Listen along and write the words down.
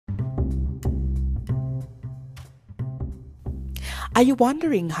Are you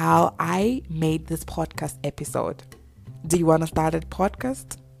wondering how I made this podcast episode? Do you want to start a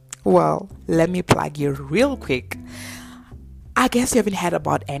podcast? Well, let me plug you real quick. I guess you haven't heard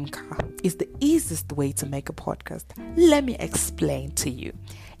about Anchor. It's the easiest way to make a podcast. Let me explain to you.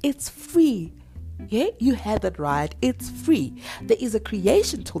 It's free. Yeah, you heard that right. It's free. There is a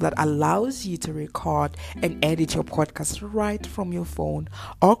creation tool that allows you to record and edit your podcast right from your phone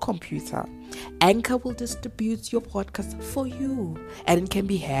or computer. Anchor will distribute your podcast for you, and it can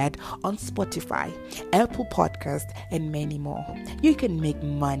be heard on Spotify, Apple Podcasts, and many more. You can make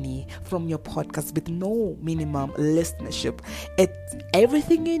money from your podcast with no minimum listenership. It's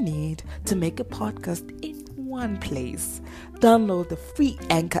everything you need to make a podcast in one place. Download the free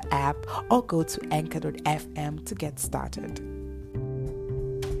Anchor app or go to anchor.fm to get started.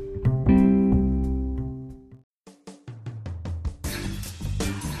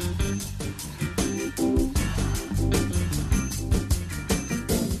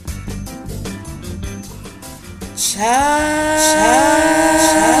 Ciao.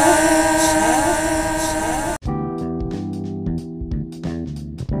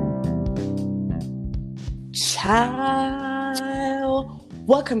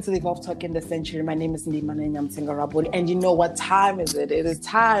 Welcome to the Evolve Talk in the Century. My name is Ndimana Nyamtsenga, and you know what time is it? It is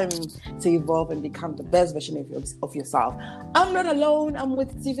time to evolve and become the best version of yourself. I'm not alone. I'm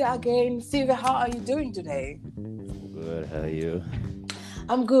with Sylvia again. Sylvia, how are you doing today? Good. How are you?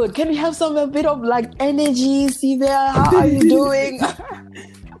 I'm good. Can we have a bit of energy, Sylvia? How are you doing?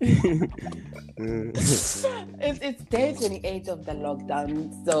 It's day 28 of the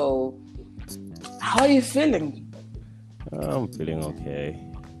lockdown. So, how are you feeling? I'm feeling okay.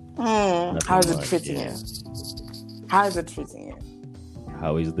 How is it treating you? How is it treating you?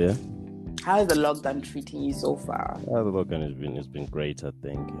 How is there? How is the lockdown treating you so far? The lockdown has been great. I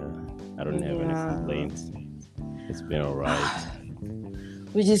think I don't have any complaints. It's been alright.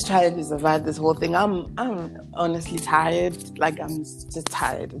 We're just trying to survive this whole thing. I'm honestly tired. I'm just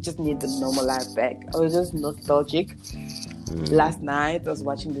tired. I just need the normal life back. I was just nostalgic. Last night I was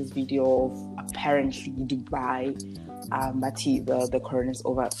watching this video of apparently Dubai. But the corona is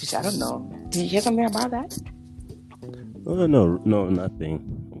over. Which I don't know. Did you hear something about that? Oh no, nothing.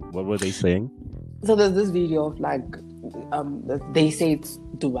 What were they saying? So there's this video of they say it's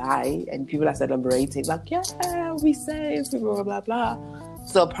Dubai and people are celebrating yeah, we saved, blah blah blah.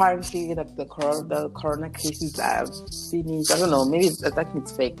 So apparently the corona cases have finished. I don't know, maybe I think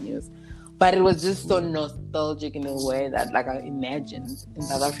it's fake news. But it was just so nostalgic in a way that I imagined in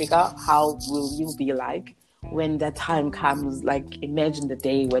South Africa, how will you be like when that time comes? Imagine the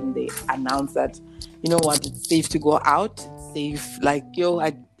day when they announce that, you know what, it's safe to go out, it's safe.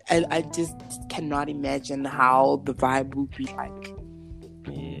 I just cannot imagine how the vibe would be like.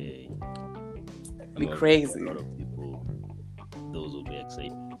 Yeah. Be crazy. A lot of people, those will be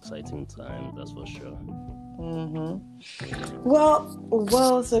exciting times, that's for sure. Mm-hmm.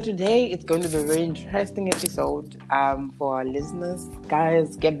 Well, so today it's going to be a very interesting episode for our listeners.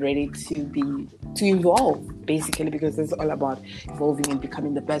 Guys, get ready to evolve, basically, because it's all about evolving and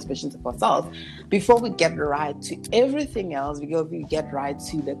becoming the best versions of ourselves. Before we get right to everything else, because we get right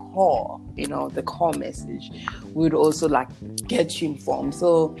to the core, the core message, we would also get you informed.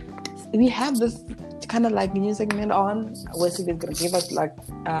 So we have this kind of new segment on where Sylvia's going to give us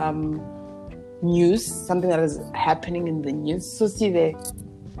news, something that is happening in the news. So Sylvia,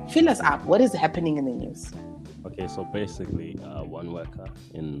 fill us up. What is happening in the news? Okay, so basically, one worker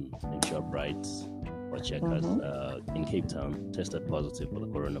in ShopRite or Checkers in Cape Town tested positive for the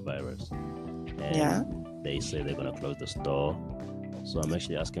coronavirus. And they say they're going to close the store. So I'm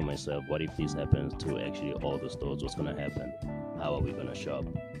actually asking myself, what if this happens to actually all the stores? What's going to happen? How are we going to shop?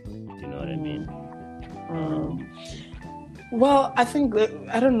 Do you know what I mean? Well, I think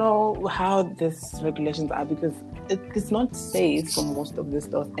I don't know how these regulations are, because it's not safe for most of the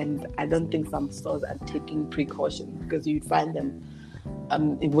stores, and I don't think some stores are taking precautions, because you'd find them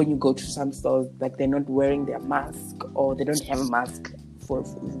when you go to some stores, they're not wearing their mask, or they don't have a mask for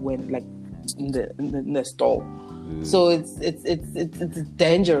when in the store. So it's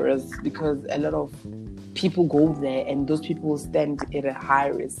dangerous, because a lot of people go there, and those people stand at a high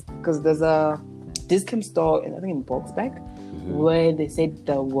risk, because there's a Dis-Chem store, I think in Boksburg, where they said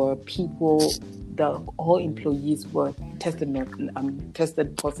there were people, all employees were tested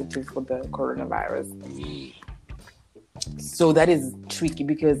positive for the coronavirus. So that is tricky,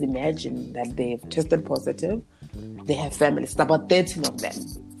 because imagine that they've tested positive, they have families, about 13 of them.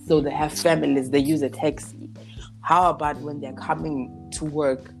 So they have families, they use a taxi. How about when they're coming to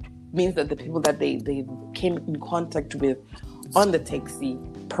work? Means that the people that they came in contact with on the taxi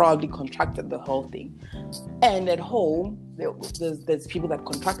probably contracted the whole thing. And at home, there's people that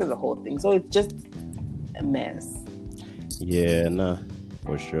contracted the whole thing. So it's just a mess. Yeah, nah,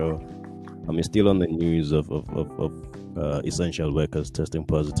 for sure. I mean, still on the news of essential workers testing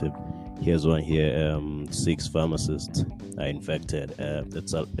positive. Here's one here. 6 pharmacists are infected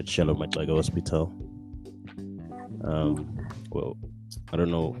at Shallow Machaga Hospital. Well, I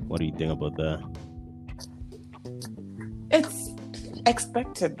don't know. What do you think about that? It's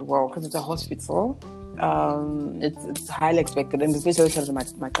expected, well, because it's a hospital. It's highly expected, and especially Shallow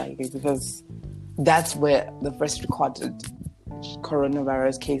Machaga, because that's where the first recorded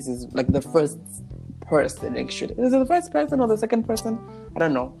coronavirus cases, like the first person actually. Is it the first person or the second person? I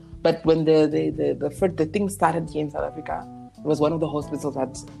don't know. But when the thing started here in South Africa, it was one of the hospitals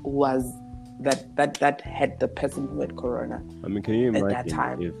that had the person who had corona. I mean, can you imagine at that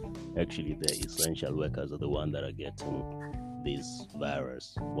time? If actually the essential workers are the one that are getting this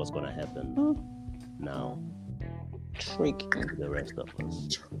virus? What's going to happen now? Tricky. The rest of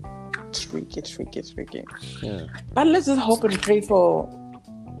us. Tricky. Yeah. But let's just hope and pray for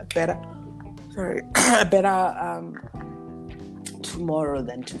a better tomorrow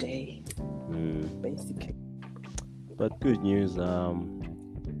than today, basically. But good news,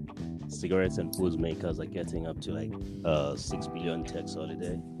 cigarettes and foods makers are getting up to like 6 billion tax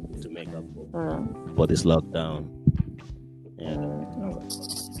holiday to make up for this lockdown.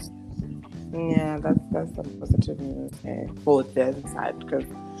 Yeah, that's the positive news for their side, because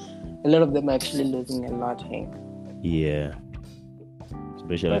a lot of them are actually losing a lot here. Yeah.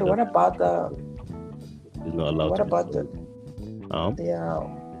 Especially. But what about It's not allowed. What about the? Yeah.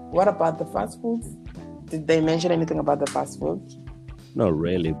 What about the fast foods? Did they mention anything about the fast foods? Not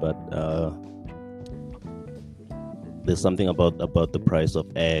really, but there's something about the price of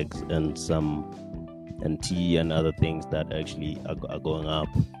eggs and tea and other things that actually are going up.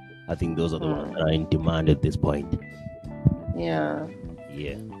 I think those are the ones that are in demand at this point. Yeah.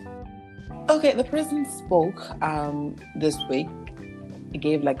 Yeah. Okay, the president spoke this week. He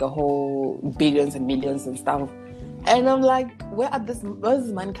gave like a whole billions and millions and stuff. And I'm like, where's this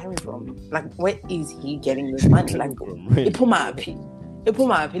money coming from? Like, where is he getting this money? Like, Ipumapi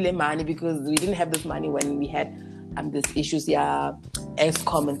money, because we didn't have this money when we had this issues here,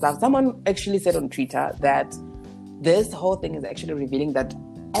 Eskom and stuff. Someone actually said on Twitter that this whole thing is actually revealing that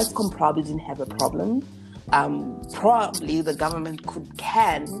Eskom probably didn't have a problem. Probably the government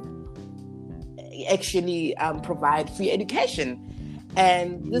can actually provide free education.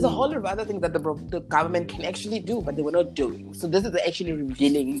 And there's a whole lot of other things that the government can actually do, but they were not doing. So this is actually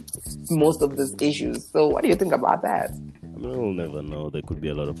revealing most of these issues. So what do you think about that? I mean, we'll never know. There could be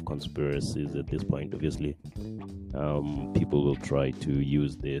a lot of conspiracies at this point, obviously. People will try to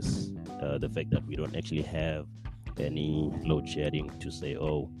use this, the fact that we don't actually have any load shedding, to say,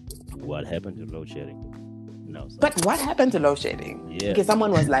 oh, what happened to load shedding? No. But what happened to load shedding? Yeah. Because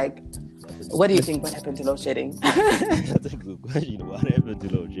someone was like, what do you think? What happened to load shedding? That's a good question. What happened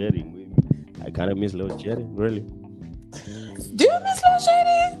to load shedding? I kind of miss load shedding, really. Do you miss load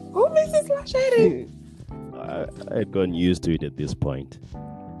shedding? Who misses load shedding? I had gotten used to it at this point.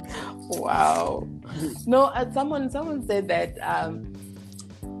 Wow. No, someone said that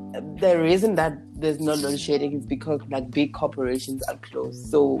the reason that there's no load shedding is because like big corporations are closed,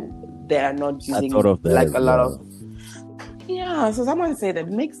 so they are not using like a lot of. Yeah, so someone said that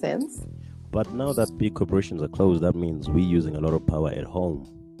makes sense. But now that big corporations are closed, that means we're using a lot of power at home,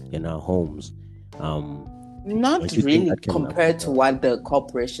 in our homes. Not really compared to what the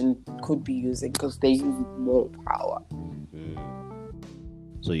corporation could be using, because they use more power.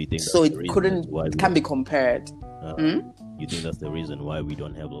 So you think so it can't be compared? You think that's the reason why we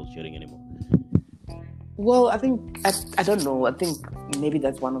don't have load shedding anymore? Well, I think I don't know. I think maybe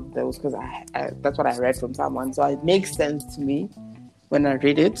that's one of those, because I that's what I read from someone, so it makes sense to me when I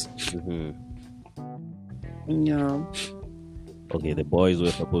read it. Yeah. Okay, the boys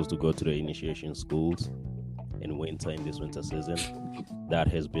were supposed to go to the initiation schools in this winter season. That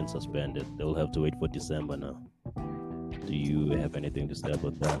has been suspended. They'll have to wait for December now. Do you have anything to say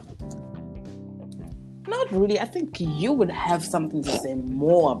about that? Not really. I think you would have something to say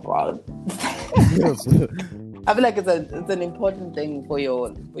more about. I feel like it's an important thing for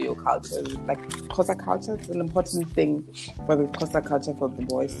your culture, like Xhosa culture. It's an important thing for the Xhosa culture for the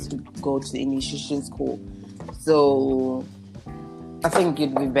boys to go to the initiation school. So I think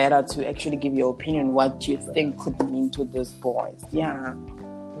it'd be better to actually give your opinion what you think could mean to those boys. Yeah.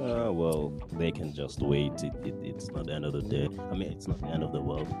 Well, they can just wait. It's not the end of the day. I mean, it's not the end of the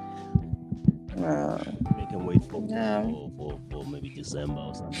world. They can wait for maybe December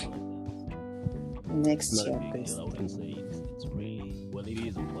or something like that. Next year, I wouldn't say it's really, well, it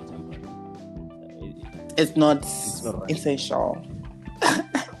is important, but It's not right. essential.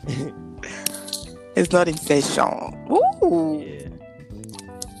 It's not essential. Ooh.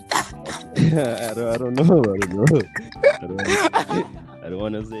 Yeah. I don't know. I don't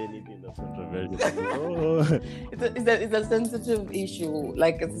want to say anything that's controversial. It's a sensitive issue.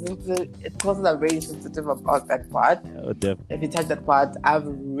 Like it causes a very sensitive about that part. Oh, definitely. If you touch that part, I've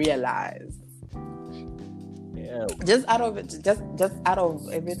realized. Yeah. Just out of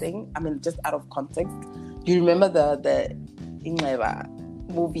everything. I mean, just out of context. Do you remember the Ingleba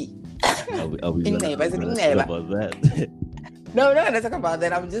movie? Are we Ingleba about that? No, let's talk about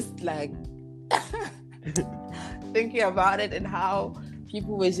that. I'm just like thinking about it and how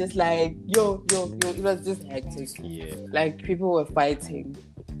people were just like, yo. It was just hectic. Yeah. Like people were fighting.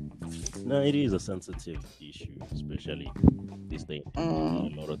 No, it is a sensitive issue, especially these days. A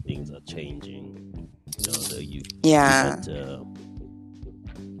lot of things are changing.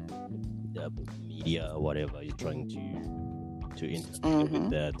 The media, whatever, is trying to interfere with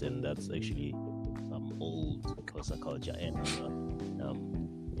that, and that's actually some old Xhosa culture and etc.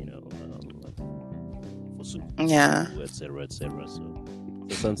 So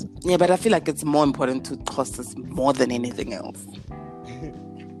it's sensitive. Yeah, but I feel like it's more important to Xhosas more than anything else.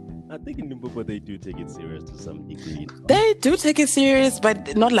 I think in Limpopo they do take it serious to some degree. They do take it serious,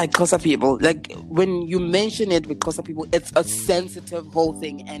 but not like Xhosa people. Like when you mention it with Xhosa people, it's a sensitive whole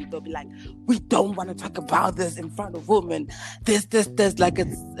thing, and they'll be like, "We don't want to talk about this in front of women." This. Like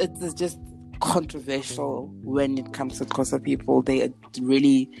it's just controversial when it comes to Xhosa people. They are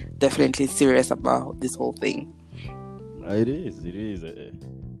really definitely serious about this whole thing. It is a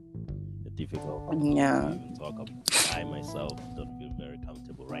difficult thing to even talk about. I myself don't feel very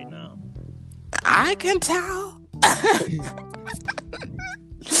comfortable right now. I can tell.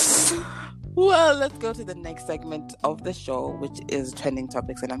 Well, let's go to the next segment of the show, which is trending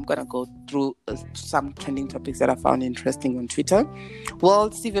topics, and I'm gonna go through some trending topics that I found interesting on Twitter.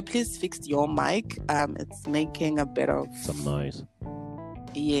 Well, Steve, please fix your mic. It's making a bit of some noise.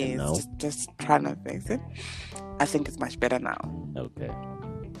 Yes, just trying to fix it. I think it's much better now.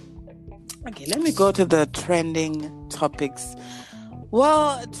 Okay, let me go to the trending topics.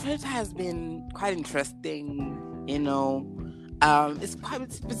 Well, Twitter has been quite interesting, it's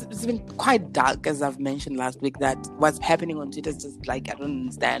been quite dark, as I've mentioned last week, that what's happening on Twitter is just like, I don't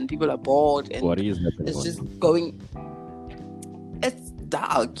understand. People are bored, and what is happening? It's just going. It's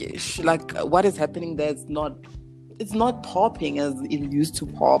darkish. Like what is happening there is not. It's not popping as it used to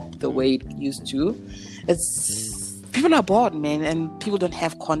pop the way it used to. It's people are bored, man, and people don't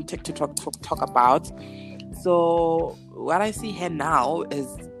have content to talk about. So what I see here now is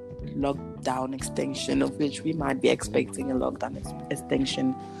lockdown extension, of which we might be expecting a lockdown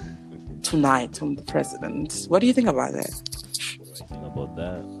extension tonight from the president. What do you think about that? What do I think about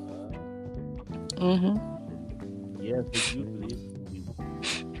that? Yes, I do believe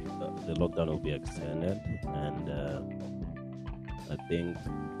the lockdown will be extended, and I think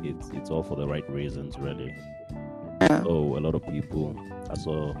it's all for the right reasons, really. Yeah. So a lot of people, I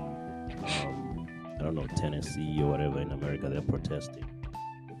saw, I don't know, Tennessee or whatever in America, they're protesting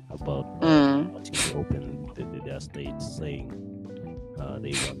about wanting to open their states, saying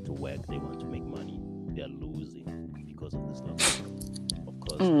they want to work, they want to make money. They're losing because of this lockdown. Of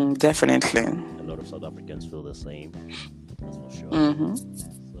course, definitely. A lot of South Africans feel the same. That's for sure.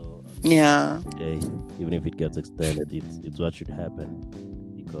 So even if it gets extended, it's what should happen,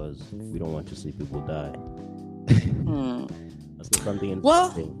 because we don't want to see people die. I saw something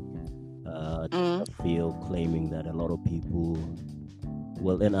interesting. I feel claiming that a lot of people,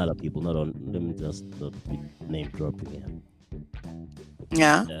 and other people, let me just not be name dropping here.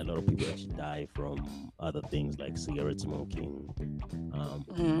 Yeah. A lot of people actually die from other things like cigarette smoking,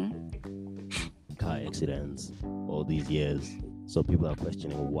 car accidents, all these years. So people are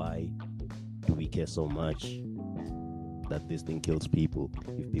questioning, why do we care so much that this thing kills people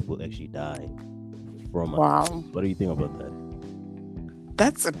if people actually die from it? Wow. What do you think about that?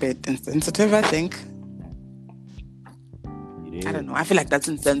 That's a bit insensitive, I think. It is. I don't know. I feel like that's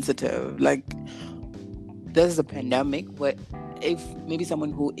insensitive. Like, there's a pandemic where if maybe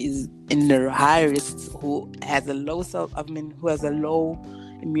someone who is in the high risk, who has a low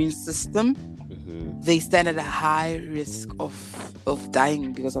immune system, they stand at a high risk of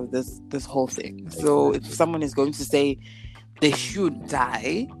dying because of this whole thing. So if someone is going to say they should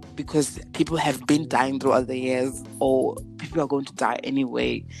die because people have been dying throughout the years, or people are going to die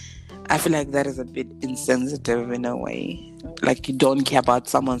anyway, I feel like that is a bit insensitive in a way. Like you don't care about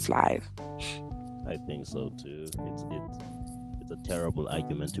someone's life. I think so too. It's a terrible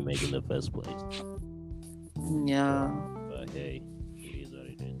argument to make in the first place. Yeah. But hey, it is what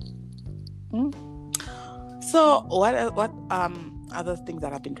it is. So what other things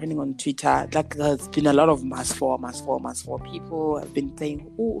that have been trending on Twitter? Like there's been a lot of mass fall. People have been saying,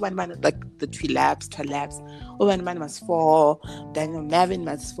 "Oh, one man," like the Twilabs. Oh, one man must fall. Daniel Mavin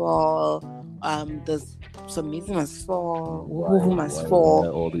must fall. There's some meeting must fall. Who must fall? Why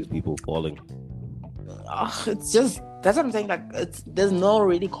are all these people falling? It's just that's what I'm saying. Like there's no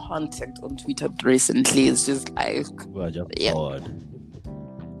really content on Twitter recently. It's just like bored.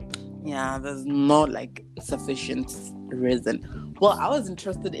 Yeah, there's no like sufficient reason. Well, I was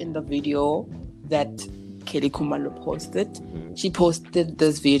interested in the video that Kelly Khumalo posted. Mm-hmm. She posted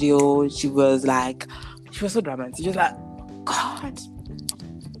this video. She was so dramatic. She was like, God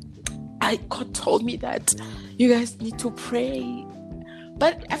told me that you guys need to pray.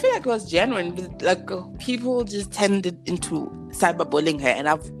 But I feel like it was genuine. Like people just tended into cyberbullying her. And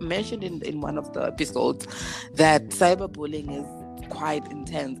I've mentioned in one of the episodes that cyberbullying is quite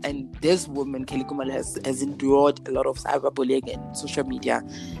intense, and this woman Kelly Khumalo has endured a lot of cyberbullying in social media.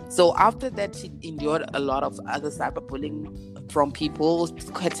 So after that, she endured a lot of other cyberbullying from people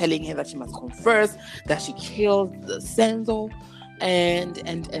telling her that she must confess that she killed Senzo, and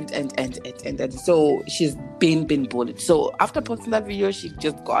so she's been bullied. So after posting that video, she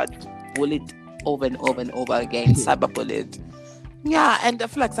just got bullied over and over again, cyberbullied. Yeah, and I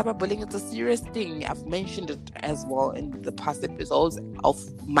feel like cyberbullying is a serious thing. I've mentioned it as well in the past episodes of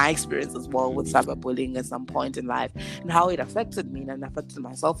my experience as well with cyberbullying at some point in life and how it affected me and affected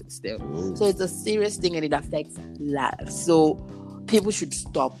my self-esteem. So it's a serious thing and it affects life. So people should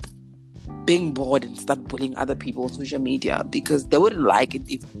stop being bored and start bullying other people on social media, because they wouldn't like it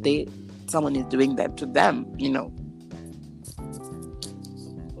if someone is doing that to them, Of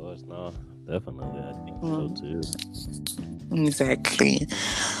course, no, definitely, I think so too. Exactly.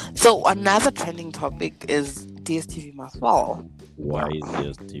 So another trending topic is DSTV must fall. Why is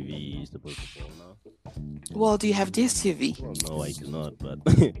DSTV supposed to fall now? Well, do you have DSTV? Well, no, I do not, but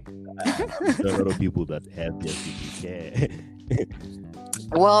there are a lot of people that have DSTV care.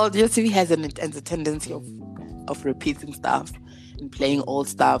 Well, DSTV has a tendency of repeating stuff and playing old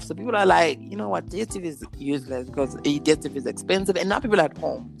stuff. So people are like, you know what, DSTV is useless because DSTV is expensive and now people are at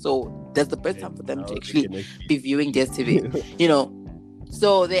home. So that's the best time for them to actually be viewing DSTV,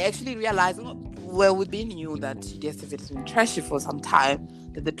 So they actually realize, well, we knew that DSTV has been trashy for some time,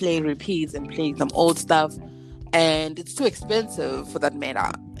 that they play repeats and playing some old stuff. And it's too expensive for that matter.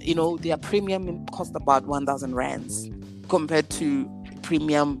 Their premium cost about 1,000 rands compared to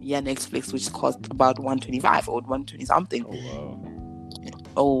premium Netflix, which cost about 125 or 120 something. Oh, wow.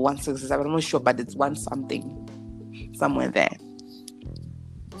 Or 167, I'm not sure, but it's one something somewhere there.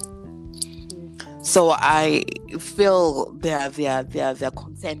 So I feel their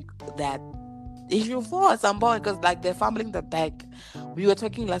concern that they should fall at some point, because like they're fumbling the bag. We were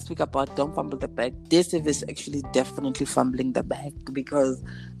talking last week about don't fumble the bag. This is actually definitely fumbling the bag, because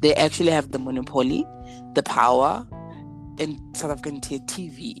they actually have the monopoly, the power in South African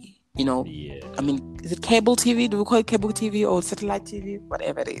TV. Yeah. I mean, is it cable TV? Do we call it cable TV or satellite TV?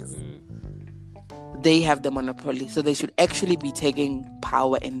 Whatever it is. They have the monopoly. So they should actually be taking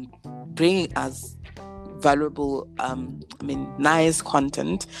power and bringing us valuable, nice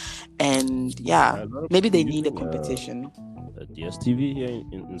content. And yeah, maybe they need a competition. DSTV here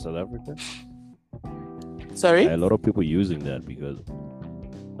in South Africa? Sorry? A lot of people using that because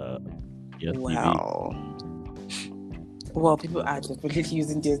DSTV. Well, people are definitely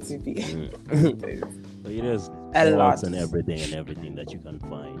using DSTV. But it has a lot and everything that you can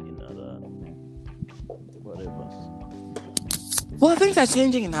find in other whatever. Well, things are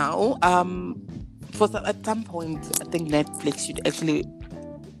changing now. At some point, I think Netflix should actually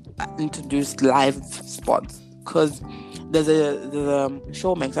introduce live sports, because there's a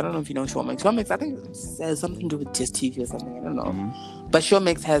Showmax. I don't know if you know Showmax. Showmax, I think it has something to do with DSTV or something. I don't know. But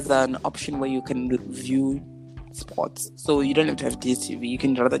Showmax has an option where you can view sports, so you don't have to have DSTV. You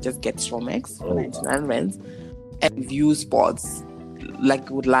can rather just get Showmax for 99 rands and view sports, like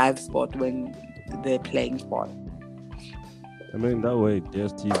with live sport when they're playing sport. I mean, that way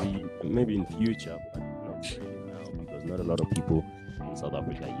DSTV maybe in future, but not really now, because not a lot of people in South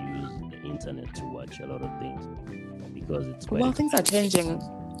Africa use the internet to watch a lot of things, because it's things are changing.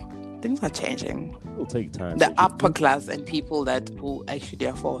 It will take time. The upper class and people who actually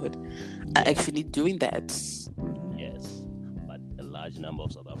afford are actually doing that. Yes, but a large number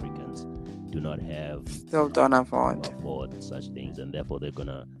of South Africans do not have, still don't afford such things, and therefore they're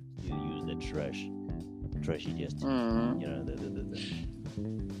gonna use the trashy just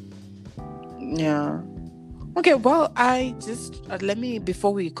Yeah. Okay, well, I just let me,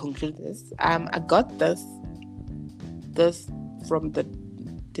 before we conclude this, I got this from the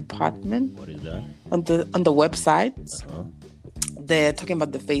department. What is that? On the website, they're talking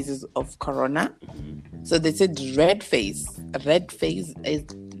about the phases of corona. So they said red phase. Red phase is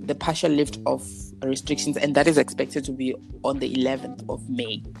the partial lift of restrictions, and that is expected to be on the 11th of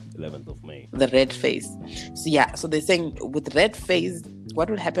May. 11th of May. The red phase. So they're saying with red phase, what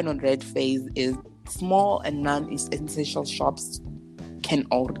will happen on red phase is small and non-essential shops can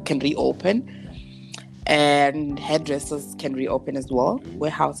reopen, and hairdressers can reopen as well.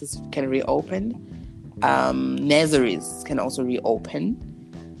 Warehouses can reopen. Nurseries can also reopen.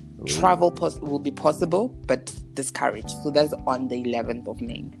 Travel will be possible, but discouraged. So that's on the 11th of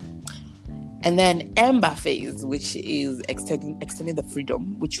May. And then amber phase, which is extending the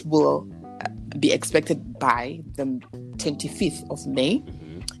freedom, which will be expected by the 25th of May,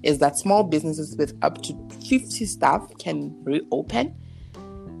 is that small businesses with up to 50 staff can reopen,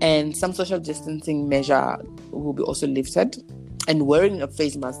 and some social distancing measure will be also lifted, and wearing a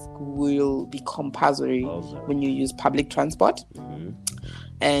face mask will be compulsory when you use public transport,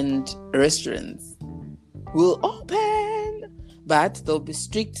 and restaurants will open, but there'll be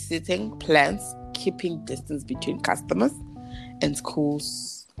strict seating plans, keeping distance between customers, and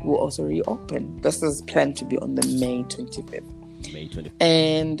schools will also reopen. This is planned to be on the May 25th. May 25th.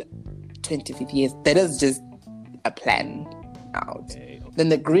 And 25th, yes, that is just a plan out. Okay. Then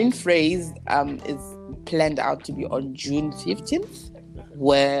the green phase is planned out to be on June 15th,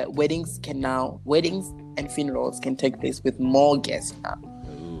 where weddings and funerals can take place with more guests now.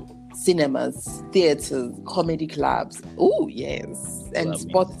 Cinemas, theaters, comedy clubs. Oh, yes. And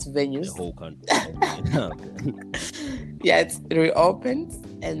sports venues. The whole country. Yeah, it's reopens.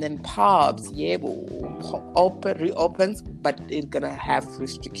 And then pubs, reopens, but it's going to have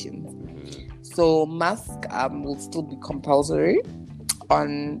restrictions. So mask will still be compulsory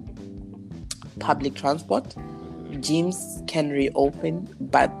on public transport. Gyms can reopen,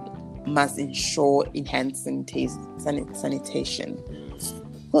 but must ensure enhanced sanitation.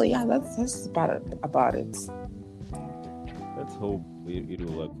 Well, yeah, that's about it. Let's hope it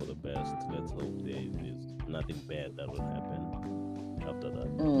will work for the best. Let's hope there's nothing bad that will happen after that.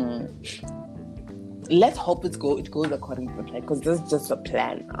 Let's hope it goes according to the plan, because this is just a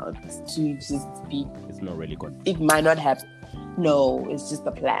plan to just be. It's not really good. It might not happen. No, it's just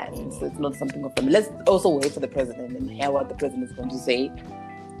a plan. So it's not something of them. Let's also wait for the president and hear what the president is going to say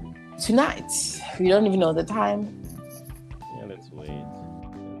tonight. We don't even know the time. Yeah, let's wait and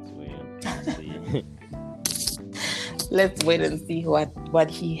see. Let's wait and see what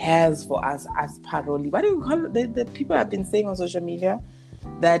he has for us as parole. What do you call it? The people have been saying on social media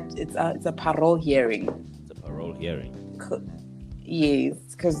that it's a parole hearing. It's a parole hearing. Yes,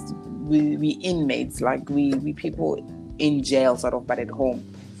 because we inmates, like we people in jail sort of, but at home.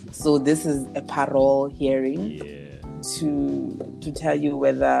 So this is a parole hearing to tell you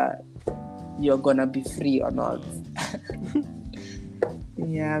whether you're gonna be free or not.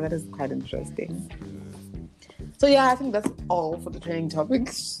 Yeah, that is quite interesting. So yeah, I think that's all for the trending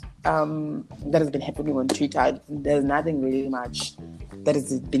topics that has been happening on Twitter. There's nothing really much that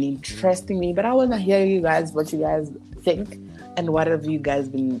has been interesting me, but I want to hear you guys, what you guys think, and what have you guys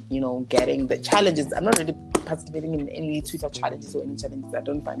been, getting the challenges. I'm not really participating in any Twitter challenges or any challenges I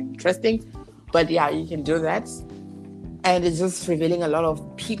don't find interesting, but yeah, you can do that. And it's just revealing a lot of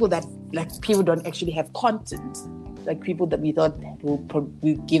people that, like, people don't actually have content. Like, people that we thought will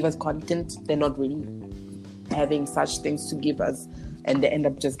give us content, they're not really having such things to give us, and they end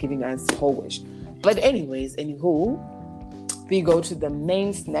up just giving us Polish. But anyways, anywho, we go to the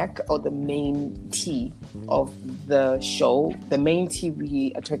main snack or the main tea of the show. The main tea,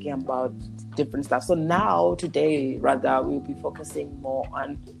 we are talking about different stuff. So now, today, rather, we'll be focusing more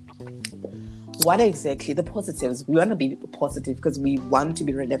on what exactly the positives. We want to be positive because we want to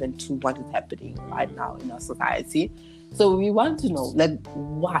be relevant to what is happening right now in our society. So we want to know, like,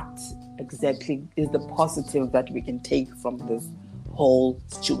 what exactly is the positive that we can take from this whole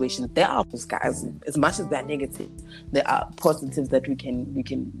situation. There are, guys, as much as they're negative, there are positives that we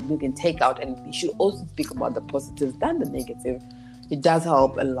can take out, and we should also speak about the positives than the negative. It does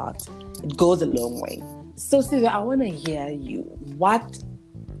help a lot. It goes a long way. So, Sylvia, I want to hear you. What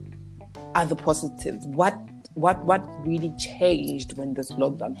are the positives? What really changed when this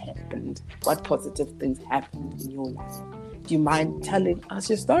lockdown happened? What positive things happened in your life? Do you mind telling us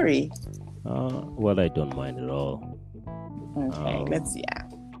your story? Well, I don't mind at all. Okay, let's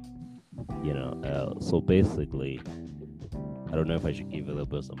so basically, I don't know if I should give a little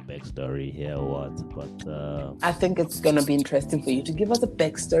bit of some backstory here or what, but I think it's gonna be interesting for you to give us a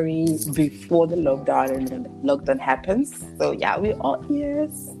backstory before the lockdown and then the lockdown happens. So yeah, we're all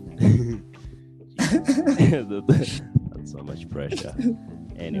ears. That's so much pressure.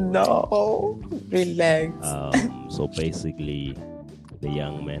 Anyway. No, relax. So basically, the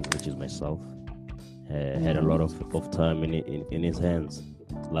young man, which is myself, had a lot of time in his hands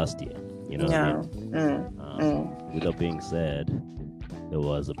last year. You know what I mean? With that being said, there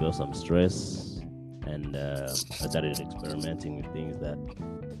was a bit of some stress, and I started experimenting with things that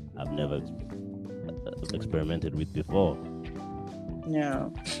I've never experimented with before. Yeah.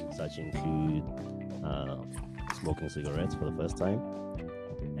 Such include smoking cigarettes for the first time.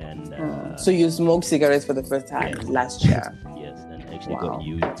 And so you smoked cigarettes for the first time last year? Yes, and actually got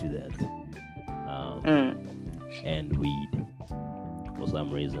used to that. And weed, for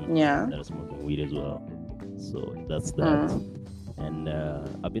some reason. Yeah. Started smoking weed as well. So that's that. And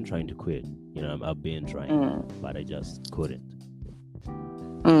I've been trying to quit. You know, I've been trying, but I just couldn't.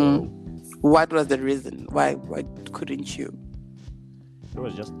 So, what was the reason? Why couldn't you? it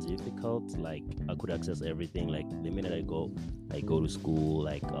was just difficult. Like, I could access everything. Like, the minute I go to school,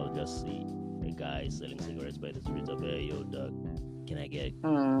 like, I'll just see a guy selling cigarettes by the streets of yo, dog, can I get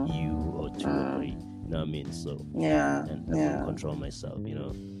you or two or three? You know what I mean? So and I can control myself. You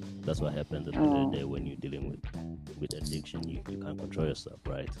know, that's what happens at the end of the day when you're dealing with addiction. You can't control yourself,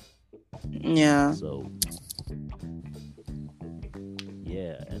 right? Yeah. So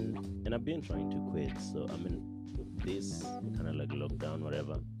yeah, and I've been trying to quit. So I mean, this kind of like lockdown,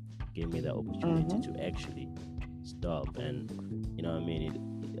 whatever, gave me the opportunity to actually stop. And you know what I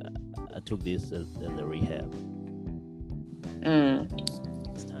mean, I took this as a rehab.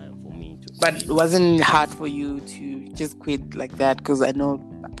 It's time for me to but wasn't it hard for you to just quit like that? Because I know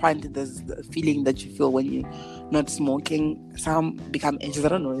apparently there's the feeling that you feel when you're not smoking. Some become anxious. I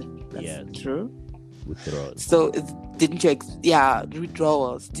don't know if that's true. Withdrawals. So didn't you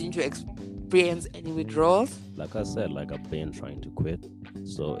withdrawals, didn't you experience any withdrawals? Like I said, like I've been trying to quit.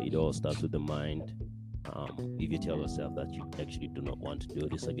 So it all starts with the mind. If you tell yourself that you actually do not want to do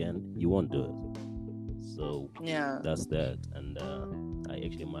this again, you won't do it. So that's that. And I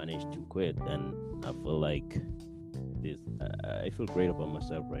actually managed to quit, and I feel like this. I feel great about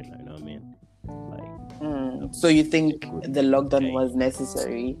myself right now. You know what I mean? Like. So you think the lockdown was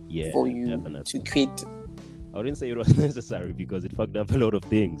necessary for you definitely. to quit? I wouldn't say it was necessary because it fucked up a lot of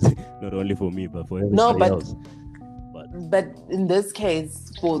things, not only for me but for everybody else. But in this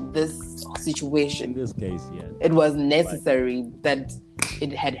case, for this situation, it was necessary that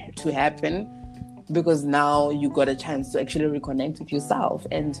it had to happen, because now you got a chance to actually reconnect with yourself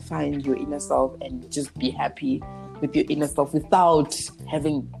and find your inner self and just be happy with your inner self without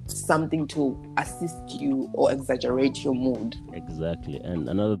having something to assist you or exaggerate your mood. Exactly. And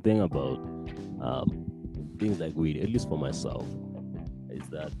another thing about things like weed, at least for myself, is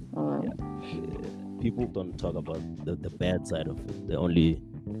that people don't talk about the bad side of it. They only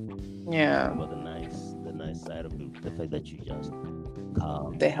talk about the nice side of it, the fact that you just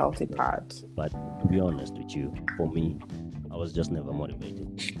calm, the healthy part. But to be honest with you, for me, I was just never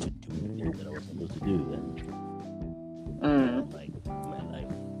motivated to do things that I was supposed to do, and like my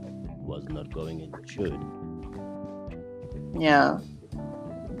life was not going as it should. Yeah.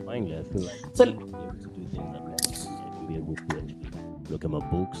 Finally, I feel like I can be able to do things that I can be able to actually look at my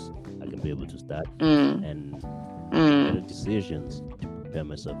books. I can be able to start and make decisions to prepare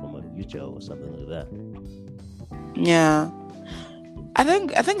myself for my future or something like that. Yeah. I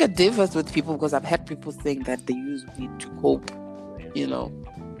think it differs with people, because I've had people saying that they use weed to cope, you know,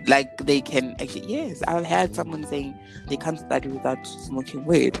 like they can actually. Yes, I've had someone saying they can't study without smoking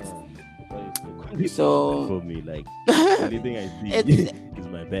weed. So for me, like anything I see is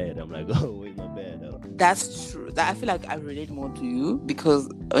my bed. I'm like, oh, where's my bed? Oh. That's true. I feel like I relate more to you, because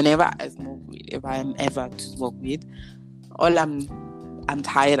whenever I smoke weed, if I am ever to smoke weed, all I'm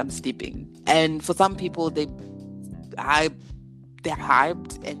tired, I'm sleeping. And for some people, they're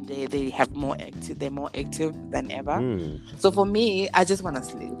hyped and they have more active. They're more active than ever. So for me, I just want to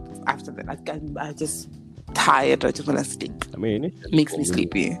sleep after that. I just tired. I just want to sleep. I mean, it makes me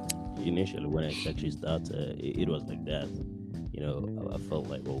sleepy. Initially, when I actually started, it was like that. You know, I felt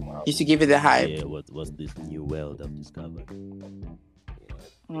like, oh wow. You should give it the hype. Yeah, what's this new world I've discovered? You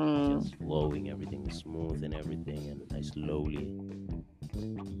know, just flowing, everything is smooth and everything, and I slowly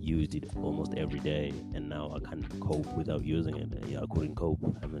used it almost every day, and now I can't cope without using it. Yeah, I couldn't cope,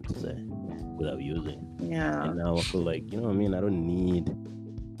 I meant to say, without using it. Yeah. And now I feel like, you know what I mean, I don't need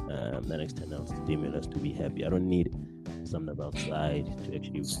an external stimulus to be happy. I don't need something outside to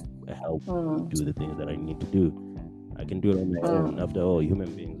actually help do the things that I need to do. I can do it on my own. After all,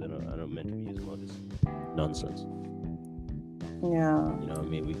 human beings are not meant to be using all this nonsense. Yeah. You know what I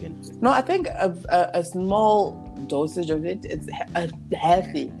mean? We can. No, I think a small dosage of it, it's a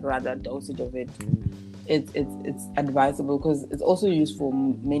healthy rather dosage of it, it's advisable because it's also used for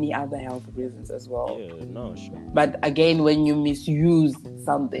many other health reasons as well. Yeah, no, sure. But again, when you misuse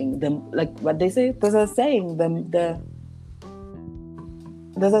something, then like what they say, there's a saying that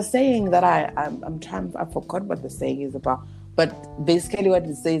I forgot what the saying is about. But basically, what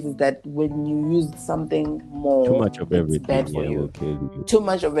it says is that when you use something more, too much of everything, bad for you. Will kill you. Too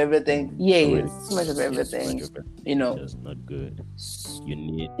much of everything, too much of everything. It's not good.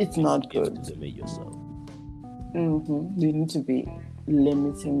 It's not good to limit yourself. Mm-hmm. You need to be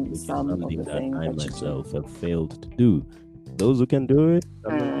limiting some of the things I myself have failed to do. Those who can do it,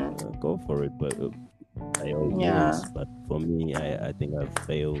 go for it. But I always. But for me, I think I've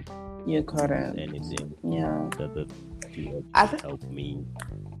failed. You're correct. Anything. Yeah. That help me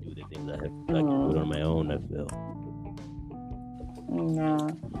do the things I have to do on my own. I feel. Yeah.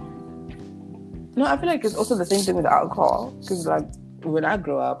 No, I feel like it's also the same thing with alcohol. Because like when I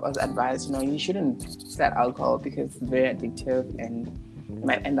grew up, I was advised, you shouldn't start alcohol because it's very addictive and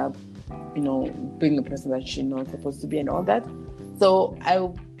might end up, being a person that you're not supposed to be and all that. So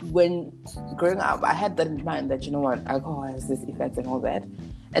when growing up, I had that in mind that, alcohol has this effect and all that.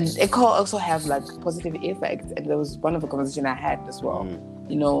 And alcohol also have like positive effects. And there was one of the conversations I had as well,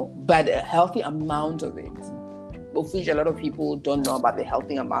 but a healthy amount of it, of which a lot of people don't know about the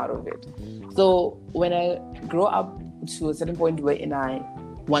healthy amount of it. So when I grew up to a certain point where I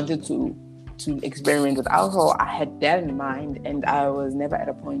wanted to experiment with alcohol, I had that in mind, and I was never at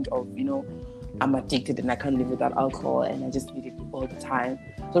a point of, I'm addicted and I can't live without alcohol and I just need it all the time.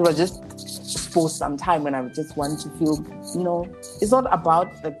 So it was just for some time when I just want to feel, it's not about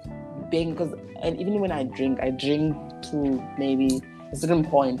like being, and even when I drink to maybe a certain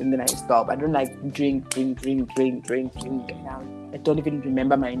point and then I stop. I don't like drink. And I don't even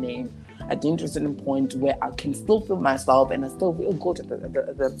remember my name. I drink to a certain point where I can still feel myself and I still feel good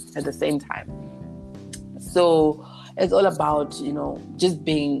at the same time. So it's all about, just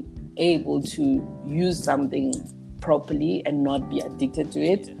being able to use something properly and not be addicted to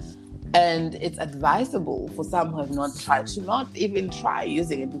it. Yes. And it's advisable for some who have not tried to not even try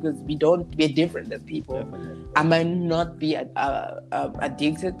using it, because we're different as people. Definitely. I might not be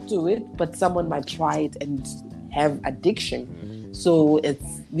addicted to it, but someone might try it and have addiction. Mm-hmm. So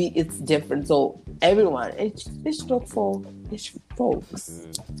it's different. So everyone, each talk for each folks.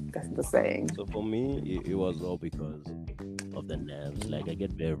 Mm-hmm. That's the saying. So for me, it was all because of the nerves. Like I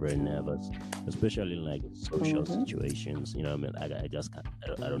get very, very nervous, especially in like social situations. I just can't.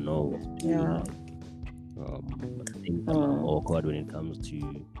 I don't know. Yeah. I think I'm awkward when it comes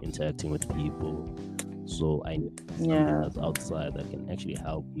to interacting with people. So I need something that's outside that can actually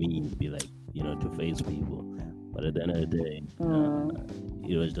help me be like, to face people. But at the end of the day,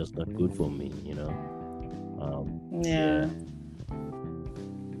 it was just not good for me,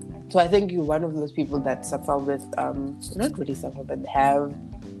 So I think you're one of those people that suffer with, not really suffer, but have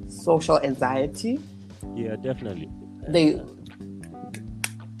social anxiety. Yeah, definitely.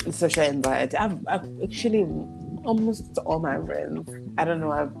 Social anxiety. I've actually almost all my friends. I don't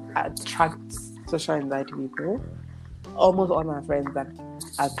know. I've attract social anxiety people. Almost all my friends that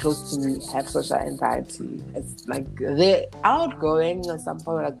are close to me have social anxiety. It's like they're outgoing at some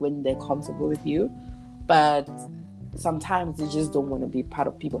point, like when they're comfortable with you, but sometimes they just don't want to be part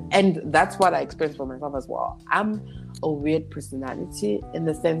of people. And that's what I experienced for myself as well. I'm a weird personality in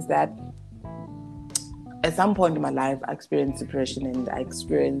the sense that at some point in my life, I experienced depression and I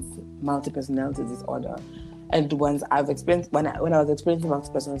experienced multi-personality disorder. And once I've experienced, when I was experiencing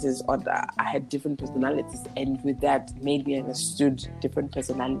multi-personality disorder, I had different personalities, and with that, made me understood different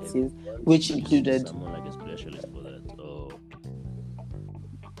personalities, which included. Someone like a specialist for that. So.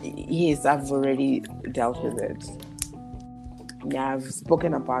 Yes, I've already dealt with it. Yeah, I've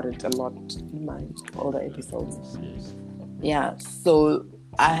spoken about it a lot in my older episodes. Yes. Yeah, so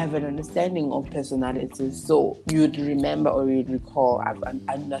I have an understanding of personalities. So you'd remember or you'd recall, I've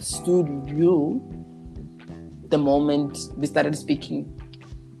understood you the moment we started speaking.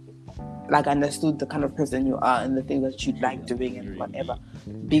 Like, I understood the kind of person you are and the things that you'd like doing and whatever.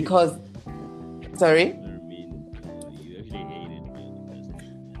 Because, sorry?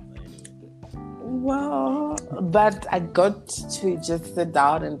 Well, but I got to just sit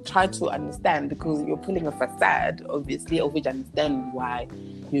down and try to understand, because you're pulling a facade, obviously, of which I understand why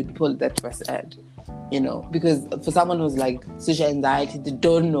you'd pull that facade, because for someone who's like social anxiety, they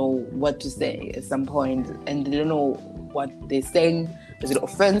don't know what to say at some point, and they don't know what they're saying. Is it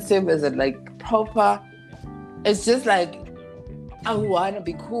offensive? Is it like proper? It's just like, I want to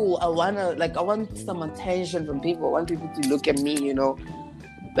be cool. I want some attention from people. I want people to look at me,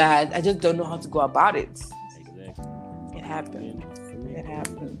 but I just don't know how to go about it. Exactly. It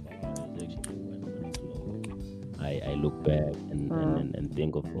happened. I look back and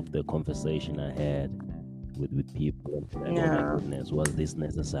think of the conversation I had with people and like, oh my goodness, was this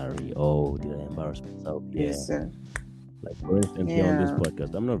necessary? Oh, did I embarrass myself? Yeah. Yes, like for instance, here on this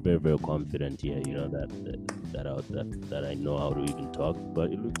podcast, I'm not very, very confident here, that I know how to even talk. But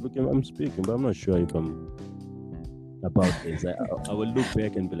look, I'm speaking, but I'm not sure if I'm about this. I will look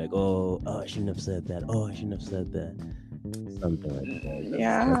back and be like, oh, I shouldn't have said that. Oh, I shouldn't have said that. Something like that.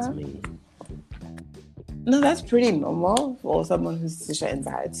 That's me. No, that's pretty normal for someone who's social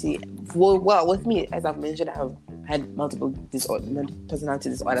anxiety. Well, with me, as I've mentioned, I have had multiple personality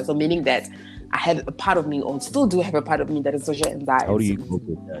disorders. So meaning that I had a part of me, or still do have a part of me, that is social anxiety. How do you cope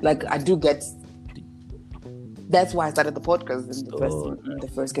with that? Like I do get. That's why I started the podcast in the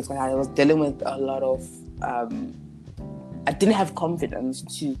first case. I was dealing with a lot of. I didn't have confidence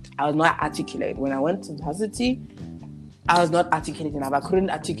I was not articulate. When I went to varsity, I was not articulate enough. I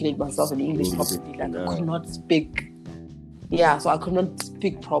couldn't articulate myself in English properly. Like I could not speak. Yeah, so I could not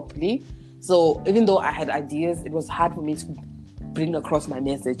speak properly. So even though I had ideas, it was hard for me to bring across my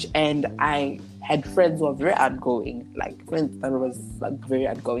message. And I had friends who were very outgoing, like friends that was like very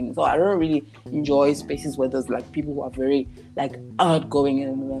outgoing. So I don't really enjoy spaces where there's like people who are very like outgoing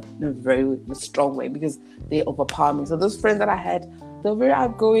in a very strong way, because they overpower me. So those friends that I had, they were very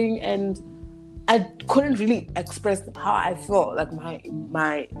outgoing, and I couldn't really express how I felt. Like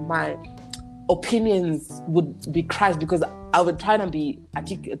my opinions would be crushed because I would try to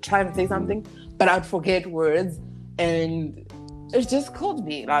say something, but I'd forget words, and it just killed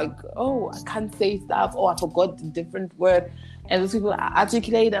me. Like, oh, I can't say stuff. Oh, I forgot a different word. And those people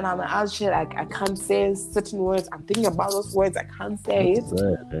articulate, and I'm out here like I can't say certain words. I'm thinking about those words. I can't say it.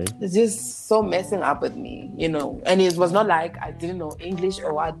 It's just so messing up with me, And it was not like I didn't know English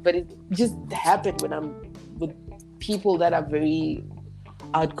or what, but it just happened when I'm with people that are very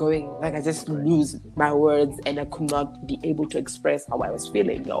outgoing. Like I just lose my words, and I could not be able to express how I was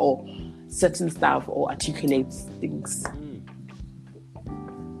feeling or certain stuff or articulate things.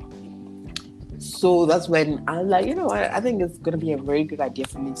 So that's when I'm like, I think it's going to be a very good idea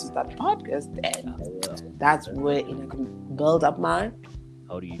for me to start a podcast. And that's where I can build up my...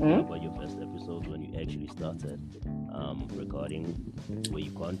 How do you feel about your first episodes when you actually started recording? Were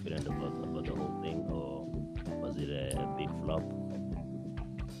you confident about the whole thing, or was it a big flop?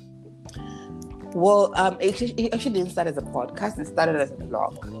 Well, it actually didn't start as a podcast. It started as a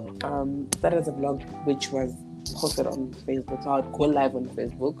vlog. Which was posted on Facebook. So I'd go live on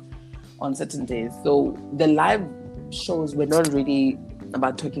Facebook on certain days. So the live shows were not really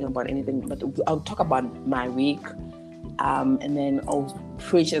about talking about anything, but I'll talk about my week, and then I'll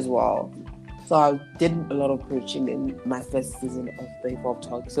preach as well. So I did a lot of preaching in my first season of the Evolve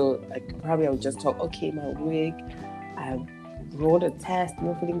Talk. So probably I'll just talk, okay, my week, I wrote a test,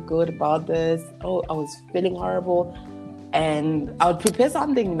 not feeling good about this. Oh, I was feeling horrible. And I would prepare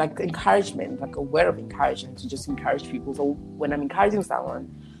something like encouragement, like a word of encouragement to just encourage people. So when I'm encouraging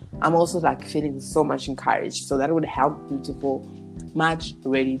someone, I'm also like feeling so much encouraged. So that would help me to feel much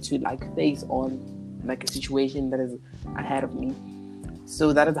ready to like face on like a situation that is ahead of me.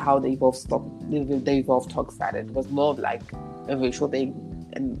 So that is how the Evolve Talk started. It was more of like a visual thing.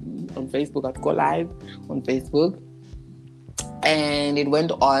 And on Facebook, I'd go live on Facebook. And it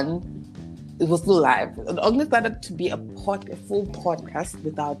went on. It was still live. It only started to be a full podcast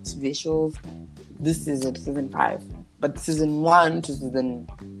without visuals. This is season 5. But season 1 to season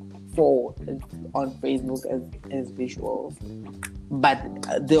 4 is on Facebook as visuals. But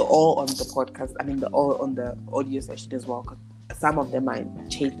they're all on the podcast. I mean, they're all on the audio session as well. Some of them I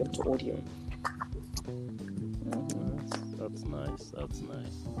changed them to audio. That's nice.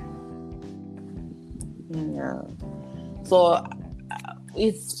 Yeah. So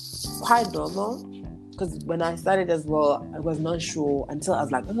it's quite normal, because when I started as well, I was not sure until I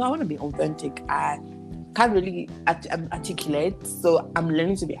was like, I want to be authentic. I can't really articulate, so I'm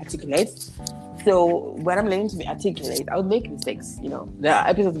learning to be articulate. So when I'm learning to be articulate, I'll make mistakes. There are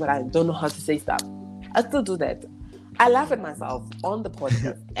episodes where I don't know how to say stuff. I still do that. I laugh at myself on the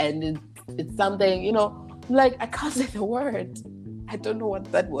podcast, and it's something, like I can't say the word. I don't know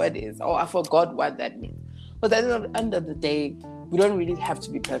what that word is, or I forgot what that means. But at the end of the day, we don't really have to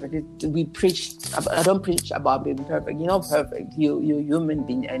be perfect. I don't preach about being perfect. You're not perfect. You're a human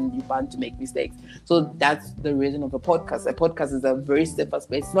being, and you're bound to make mistakes. So that's the reason of a podcast. A podcast is a very safer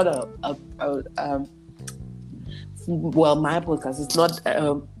space. It's not my podcast is not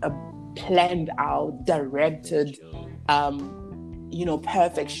a planned out, directed,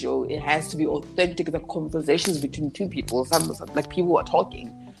 perfect show. It has to be authentic. The conversations between two people, some like people are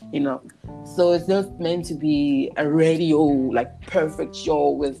talking. So it's not meant to be a radio, like, perfect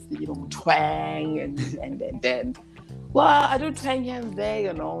show with, twang and then. Well, I do twang here and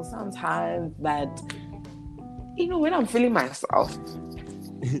there, sometimes, but, when I'm feeling myself,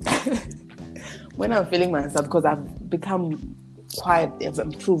 because I've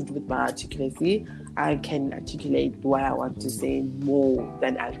improved with my articulacy, I can articulate what I want to say more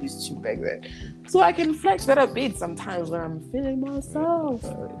than I used to back then. So I can flex that a bit sometimes when I'm feeling myself.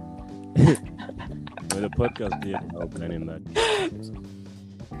 Well, the podcast did help in that.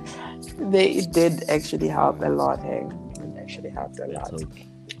 It did actually help a lot, hey? It actually helped a lot. Hope.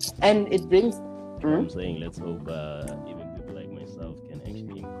 And it brings... I'm saying, let's hope even people like myself can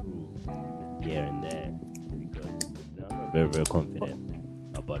actually improve here and there. Because I'm very, very confident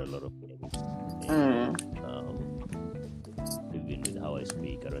about a lot of things. Even with how I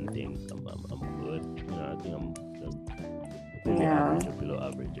speak, I don't think I'm good. I think I'm just average or below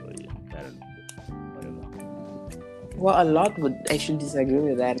average, or I don't know, whatever. Well, a lot would actually disagree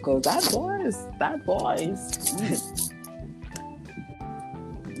with that, because that voice,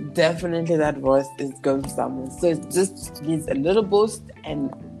 definitely that voice is going somewhere. So it just needs a little boost and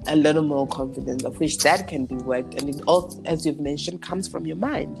a little more confidence, of which that can be worked. And it also, as you've mentioned, comes from your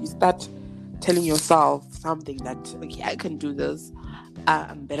mind. You start telling yourself something that, okay, I can do this.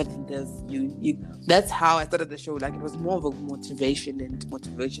 I'm better than this. You. That's how I started the show. Like, it was more of a motivation and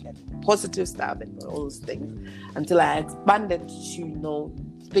positive stuff and all those things, until I expanded to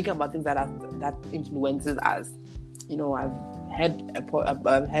speaking about things that influences us. I've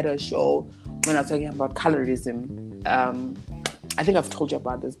had a show when I was talking about colorism. I think I've told you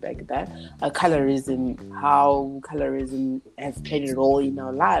about this back then. Colorism, how colorism has played a role in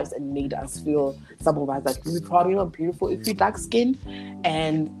our lives and made us feel, some of us, like, we're probably not beautiful if we're dark skinned,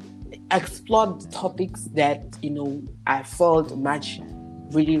 and explored topics that, I felt much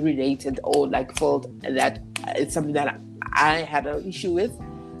really related, or like felt that it's something that I had an issue with.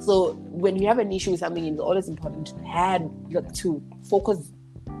 So when you have an issue with something, it's always important to focus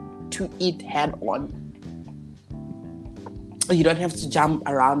to it head on. You don't have to jump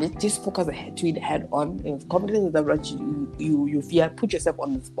around it. Just focus to it head on. If confidence is that you fear, put yourself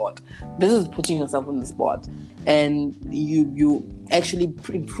on the spot. This is putting yourself on the spot, and you actually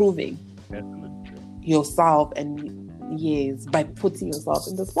improving yourself. And yes, by putting yourself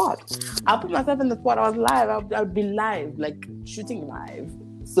in the spot. I put myself in the spot. I was live. I'll be live, like shooting live.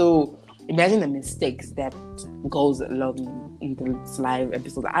 So imagine the mistakes that goes along in this live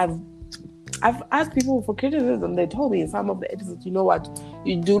episode. I've asked people for criticism. They told me in some of the episodes, you know what,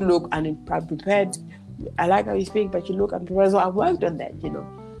 you do look unprepared. I like how you speak, but you look unprepared. So I've worked on that,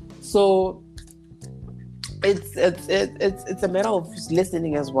 So it's a matter of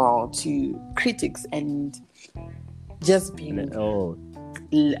listening as well to critics and just being a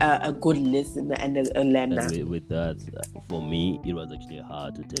good listener and a learner. And with that, for me, it was actually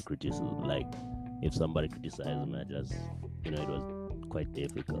hard to take criticism. Like, if somebody criticized me, it was quite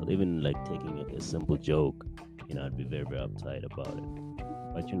difficult. Even like taking a simple joke, I'd be very, very uptight about it.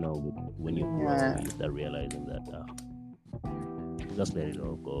 But when you grow, you start realizing that just let it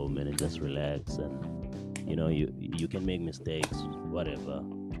all go, man, and just relax. And you can make mistakes, whatever.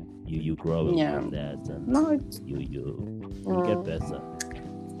 You grow from that, and you get better.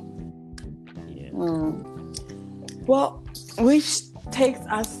 Yeah. Well, which takes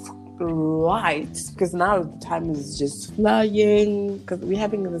us right, because now the time is just flying, because we're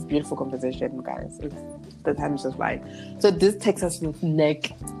having this beautiful conversation, guys. The time is just flying. So this takes us to the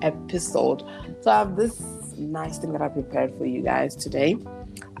next episode. So I have this nice thing that I prepared for you guys today.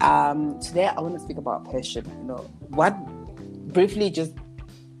 Today I want to speak about passion. Briefly just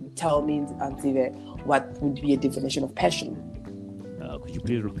tell me, Antive, what would be a definition of passion? Could you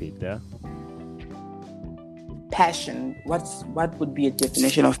please repeat that? Passion. What would be a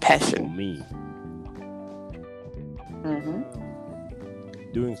definition of passion? For me,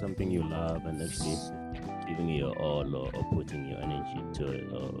 doing something you love and actually giving it your all, or putting your energy to it,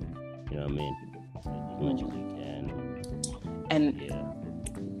 or as much as you can.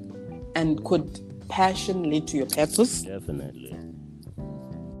 And could passion lead to your purpose? Definitely.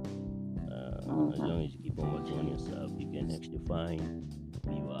 As long as you keep on working on yourself, you can actually find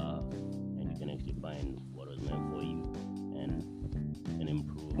who you are, and you can actually find what was meant for you, and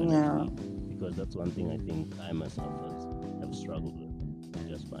improve. Because that's one thing I think I myself have struggled with.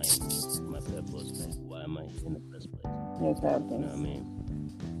 Just find my purpose. Like, why am I in the first place? Your purpose. You know what I mean?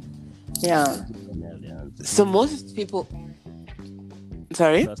 Yeah. I don't have the answer. So most people.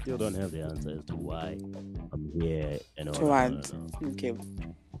 Sorry? I still don't have the answer as to why I'm here and all. To what? Okay.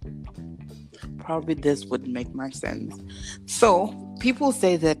 probably this would make much sense. So people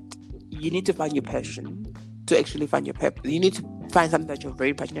say that you need to find your passion to actually find your purpose. You need to find something that you're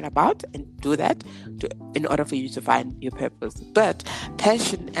very passionate about and do that in order for you to find your purpose. But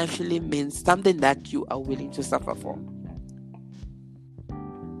passion actually means something that you are willing to suffer for.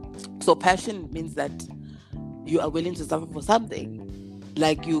 So passion means that you are willing to suffer for something.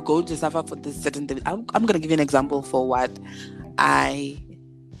 Like you're going to suffer for this certain thing. I'm going to give you an example for what I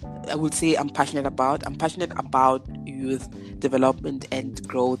would say I'm passionate about. I'm passionate about youth development and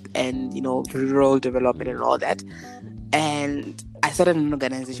growth and, rural development and all that. And I started an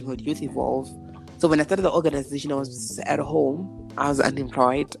organization called Youth Evolve. So when I started the organization, I was at home. I was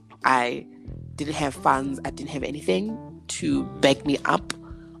unemployed. I didn't have funds. I didn't have anything to back me up.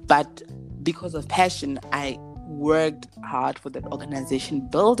 But because of passion, I worked hard for that organization,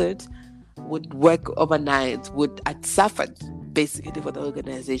 build it, would work overnight, I suffered basically for the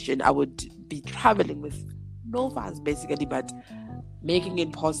organization. I would be traveling with no funds basically, but making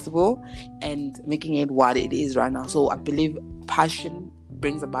it possible and making it what it is right now. So I believe passion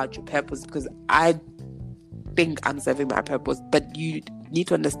brings about your purpose, because I think I'm serving my purpose, but you need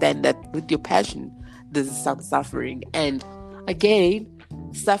to understand that with your passion, there's some suffering. And again,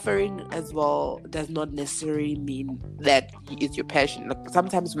 suffering as well does not necessarily mean that it's your passion. Like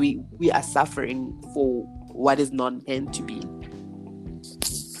sometimes we are suffering for what is not meant to be.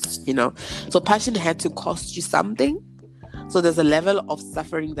 So passion had to cost you something. So there's a level of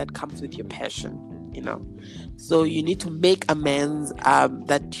suffering that comes with your passion. So you need to make amends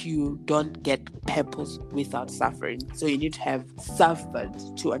that you don't get purpose without suffering. So you need to have suffered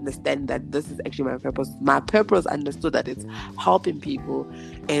to understand that this is actually my purpose. My purpose, understood that it's helping people.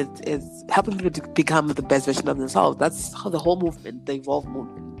 It's helping people to become the best version of themselves. That's how the whole movement, the Evolve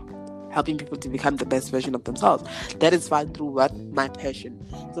movement, helping people to become the best version of themselves. That is fine through my passion.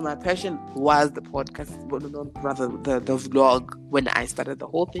 So my passion was the podcast, rather the vlog when I started the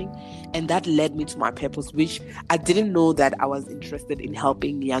whole thing. And that led me to my purpose, which I didn't know that I was interested in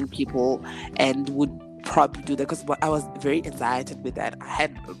helping young people and would probably do that, because I was very anxiety with that. I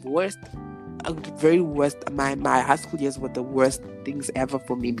had very worst, my high school years were the worst things ever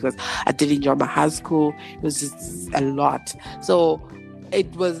for me, because I didn't enjoy my high school. It was just a lot. So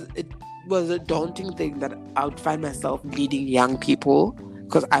it was a daunting thing that I would find myself leading young people,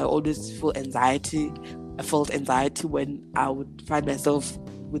 because I always feel anxiety. I felt anxiety when I would find myself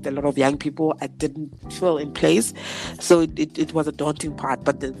with a lot of young people I didn't feel in place. So it was a daunting part.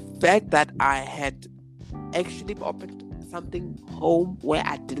 But the fact that I had actually opened something home where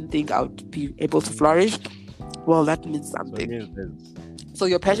I didn't think I would be able to flourish, well, that means something. So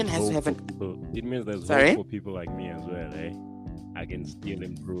your passion has to have it means there's hope for people like me as well, eh? I can still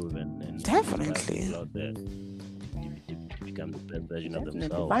improve and definitely out there to become the best version of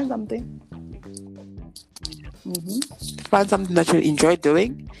themselves. Find something. Find something that you enjoy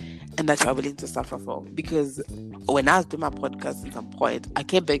doing and that you're willing to suffer for. Because when I was doing my podcast at some point, I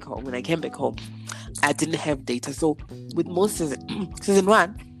came back home. When I came back home, I didn't have data. So with most season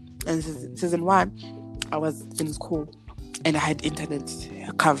one, I was in school and I had internet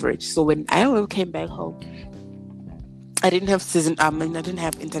coverage. So when I came back home, I didn't have I didn't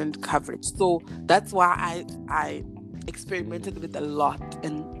have internet coverage. So that's why I experimented with a lot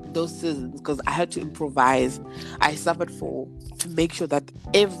in those seasons, because I had to improvise. I suffered to make sure that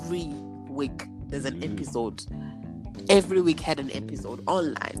every week there's an episode. Every week had an episode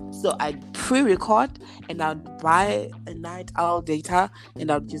online. So I'd pre-record and I'd buy a night owl data,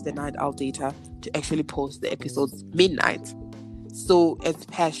 and I'd use the night owl data to actually post the episodes midnight. So it's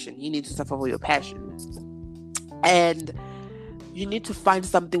passion. You need to suffer for your passion. And you need to find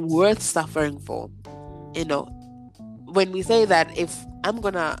something worth suffering for. When we say that if I'm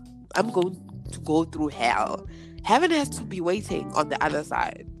going to go through hell, heaven has to be waiting on the other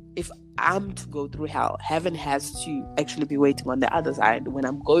side. If I'm to go through hell, heaven has to actually be waiting on the other side. When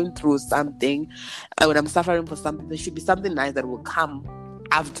I'm going through something, when I'm suffering for something, there should be something nice that will come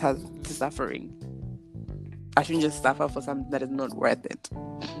after the suffering. I shouldn't just suffer for something that is not worth it.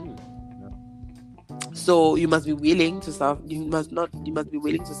 So you must be willing to suffer. You must be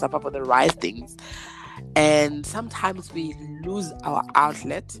willing to suffer for the right things. And sometimes we lose our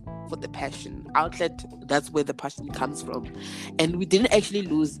outlet for the passion. That's where the passion comes from. And we didn't actually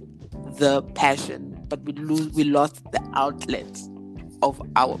lose the passion, but we lost the outlet of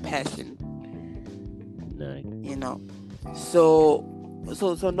our passion. Nice. So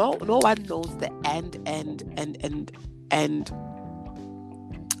no one knows the end and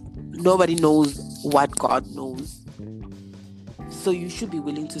nobody knows what God knows. So you should be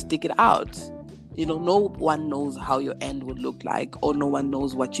willing to stick it out. No one knows how your end will look like, or no one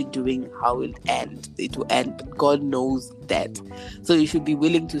knows what you're doing, how it will end. But God knows that. So you should be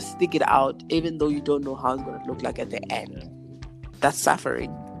willing to stick it out, even though you don't know how it's going to look like at the end. That's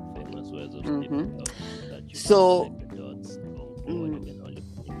suffering. So,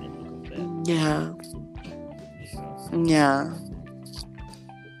 yeah.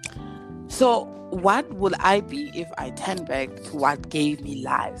 So, what will I be if I turn back to what gave me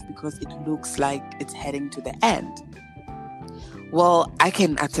life, because it looks like it's heading to the end? Well, I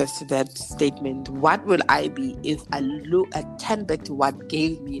can attest to that statement. What will I be if I turn back to what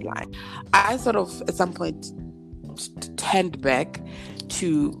gave me life? I sort of, at some point, turned back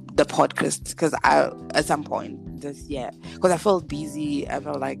to the podcast, because at some point this year, because I felt busy, I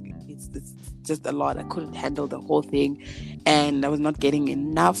felt like it's just a lot. I couldn't handle the whole thing, and I was not getting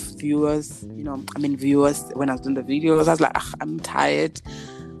enough viewers. Viewers when I was doing the videos. I was like, I'm tired.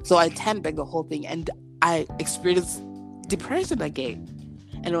 So I turned back the whole thing, and I experienced depression again.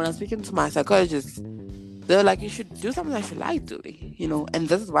 And when I was speaking to my psychologist, they were like, you should do something that you like doing, and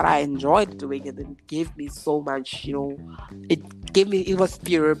this is what I enjoyed doing, and it gave me so much, it was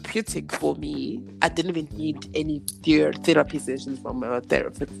therapeutic for me. I didn't even need any therapy sessions from a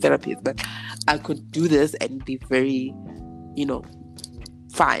therapist, but I could do this and be very,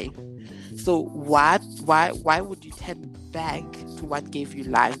 fine. So why would you turn back to what gave you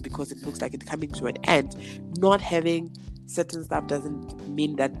life because it looks like it's coming to an end? Not having certain stuff doesn't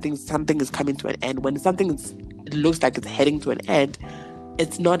mean that something is coming to an end. When it looks like it's heading to an end,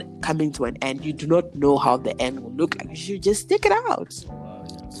 it's not coming to an end. You do not know how the end will look like. You should just stick it out.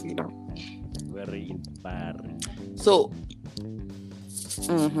 Very inspiring. So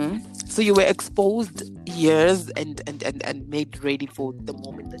you were exposed years and made ready for the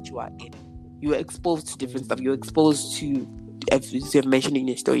moment that you are in. You were exposed to different stuff. You were exposed to, as you have mentioned in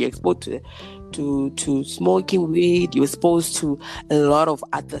your story, you're exposed to smoking weed. You're exposed to a lot of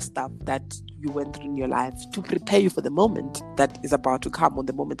other stuff that you went through in your life to prepare you for the moment that is about to come, or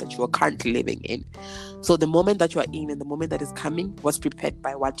the moment that you are currently living in. So the moment that you are in and the moment that is coming was prepared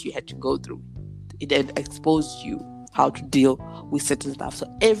by what you had to go through. It had exposed you how to deal with certain stuff. So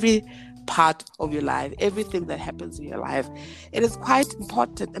every part of your life, everything that happens in your life, it is quite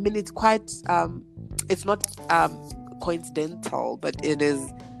important. It's quite it's not coincidental, but it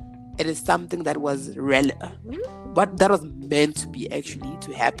is something that was but that was meant to be, actually,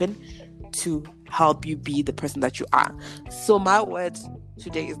 to happen, to help you be the person that you are. So my word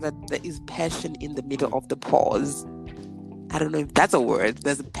today is that there is passion in the middle of the pause. I don't know if that's a word.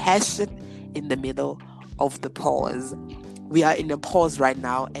 There's a passion in the middle of the pause. We are in a pause right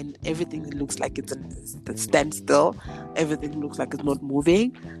now, and everything looks like it's a standstill. Everything looks like it's not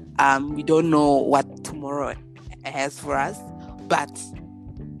moving. We don't know what tomorrow has for us, but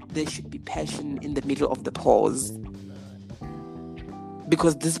there should be passion in the middle of the pause,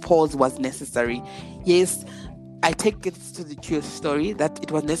 because this pause was necessary. Yes, I take it to your story that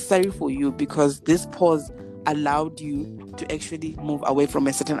it was necessary for you, because this pause allowed you to actually move away from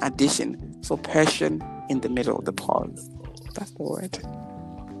a certain addiction. So passion in the middle of the pause. That's the word.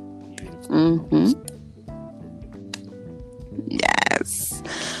 Yes.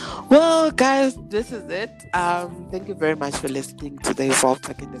 Well, guys, this is it. Thank you very much for listening to the Evolve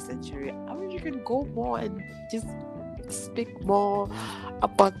Talk in the Century. I wish you can go more and just speak more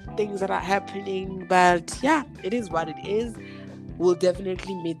about things that are happening, but yeah, it is what it is. We'll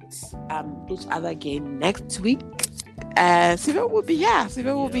definitely meet each other again next week. Siva will be here.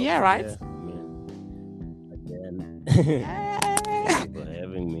 Will be here, right? Yeah. Again. Thank you for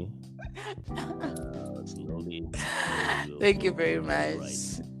having me. Slowly. Thank you very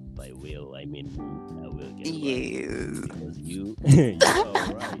much. By will, I will get yes. Right, because you're right.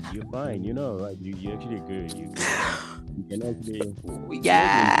 You're fine. Right? You're actually good. You can actually.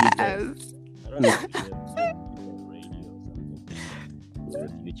 Yes. I don't know if you have radio or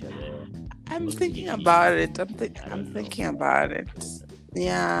something. Future there. I'm thinking about it. I'm thinking about it.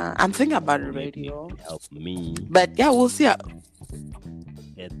 Yeah, I'm thinking about radio. Help me. But yeah, we'll see.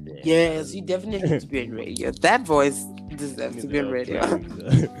 Yes, you definitely need to be on radio. That voice deserves to be on radio.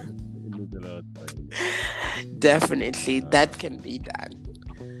 Definitely, that can be done.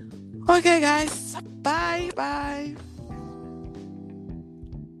 Okay, guys. Bye.